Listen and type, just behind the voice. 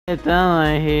Get down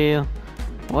right here.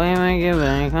 Why am I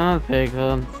giving? Come pick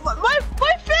him. My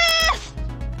fist!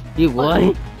 You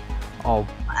what? Oh.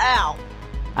 Ow.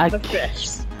 My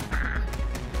fist.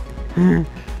 Hey,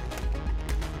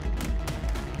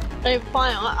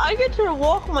 fine. I get to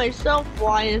walk myself,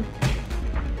 Ryan.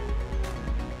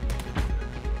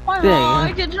 Fine,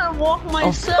 I get to walk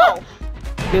myself.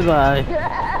 Goodbye.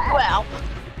 Well,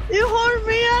 you heard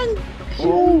me and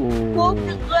walk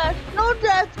the glass. No,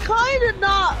 that's kind of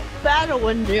not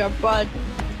battling there, bud.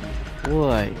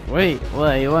 Wait,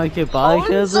 you want to get body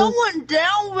Holding someone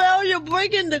down while you're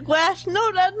breaking the glass?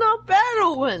 No, that's not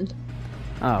battling.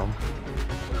 Oh.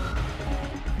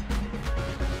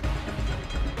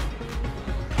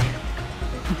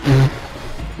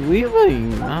 We really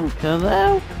not cut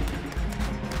out?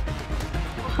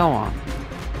 Come on.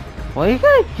 What you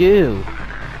gotta do?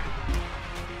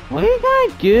 What you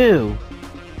gotta do?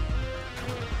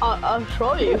 I'll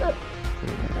show you.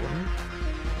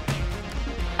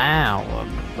 Ow,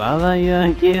 brother, you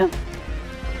gonna give?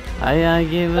 I gotta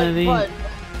give it these.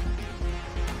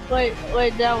 Lay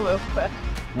down real quick.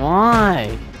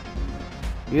 Why?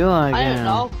 You like I don't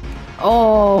know.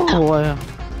 Oh, well.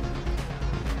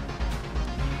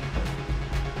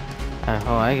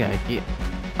 Oh, I gotta get.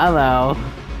 Hello.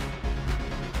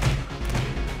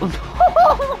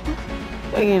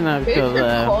 I cannot go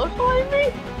there. Me?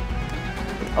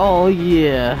 Oh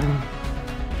yeah.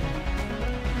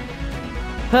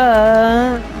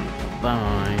 Oh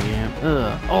yeah.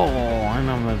 Oh, I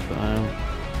know my phone.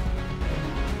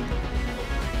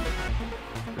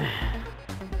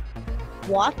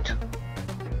 What?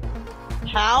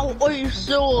 How are you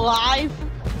still alive?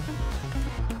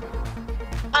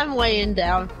 I'm laying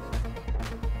down.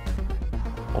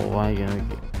 Oh, I gotta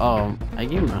get. I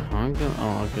gave him a hunger.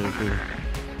 Oh, okay.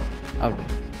 Okay.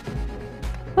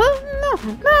 Oh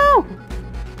no!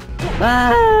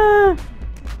 Ah!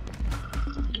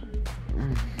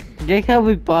 Get out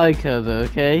with body cover,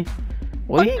 okay?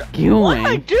 What are you doing? What am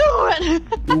I doing?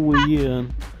 Weird.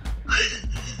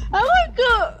 I like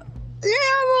a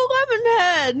 11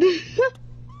 head.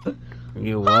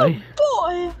 You what?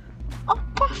 Oh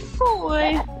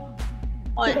boy.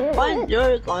 Why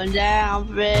you're going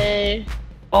down, babe?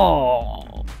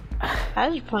 Oh. I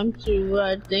just punched you.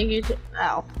 I think it's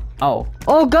ow. Oh,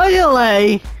 go your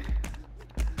leg.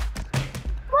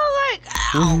 My leg,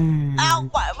 ow, ow,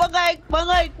 my leg.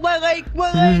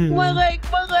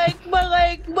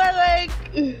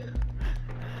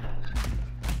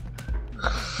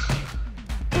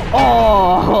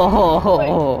 Oh.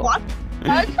 Wait, what?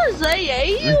 How does AA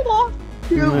you off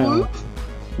your roof?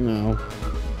 No.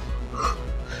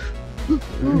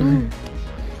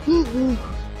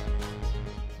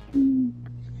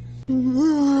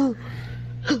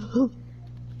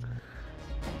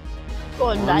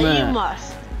 Oh, now you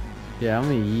must. Yeah, I'm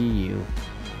gonna eat you.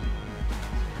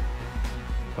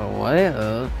 But what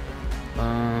else?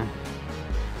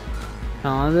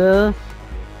 Conda?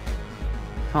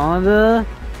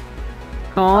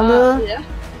 Yeah.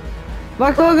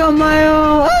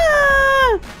 Makogomayo!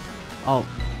 Ah! Oh,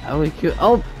 I was cute.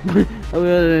 Oh, I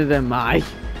was than my.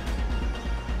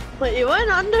 But you went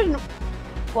under.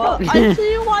 Well, I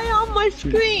see why on my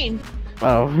screen.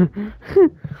 Oh.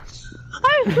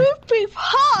 I poopy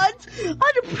pods on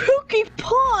a pookie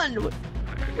pond.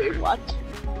 Wait, what?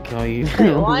 Go you.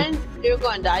 Wait, one, you're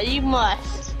going to die. You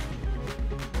must.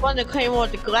 Want to claim all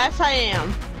the glass I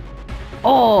am.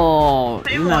 Oh.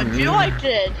 Wait, what you I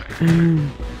did?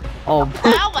 Oh.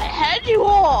 Ow, I had you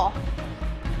all.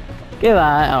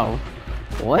 Goodbye. Oh.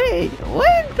 Wait,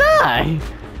 die.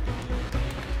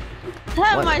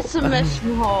 Have What? my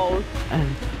submission hold.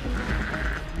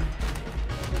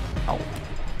 Oh.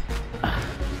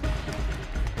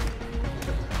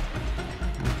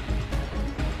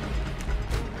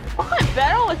 What kind of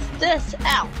battle was this?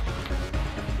 Ow.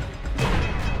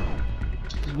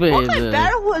 What kind of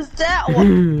battle was that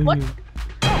one? What?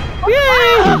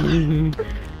 Yay!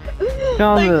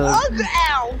 Like,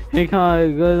 Ow! Hey,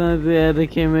 come go down to the other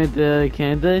camera to the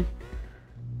candidate.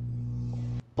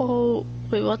 Oh,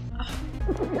 wait, what?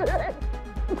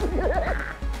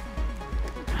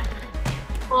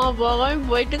 Oh, well, I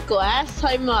break the glass,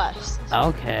 I must.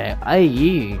 Okay,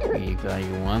 you got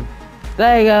you one.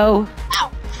 There you go.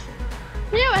 Ow!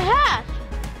 You have a hat!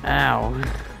 Ow.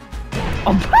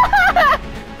 Oh.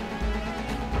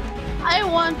 I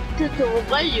wanted to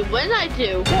let you when I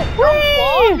do. Don't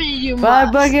follow me, you Bye,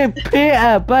 must. bugger,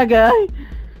 Peter, bugger.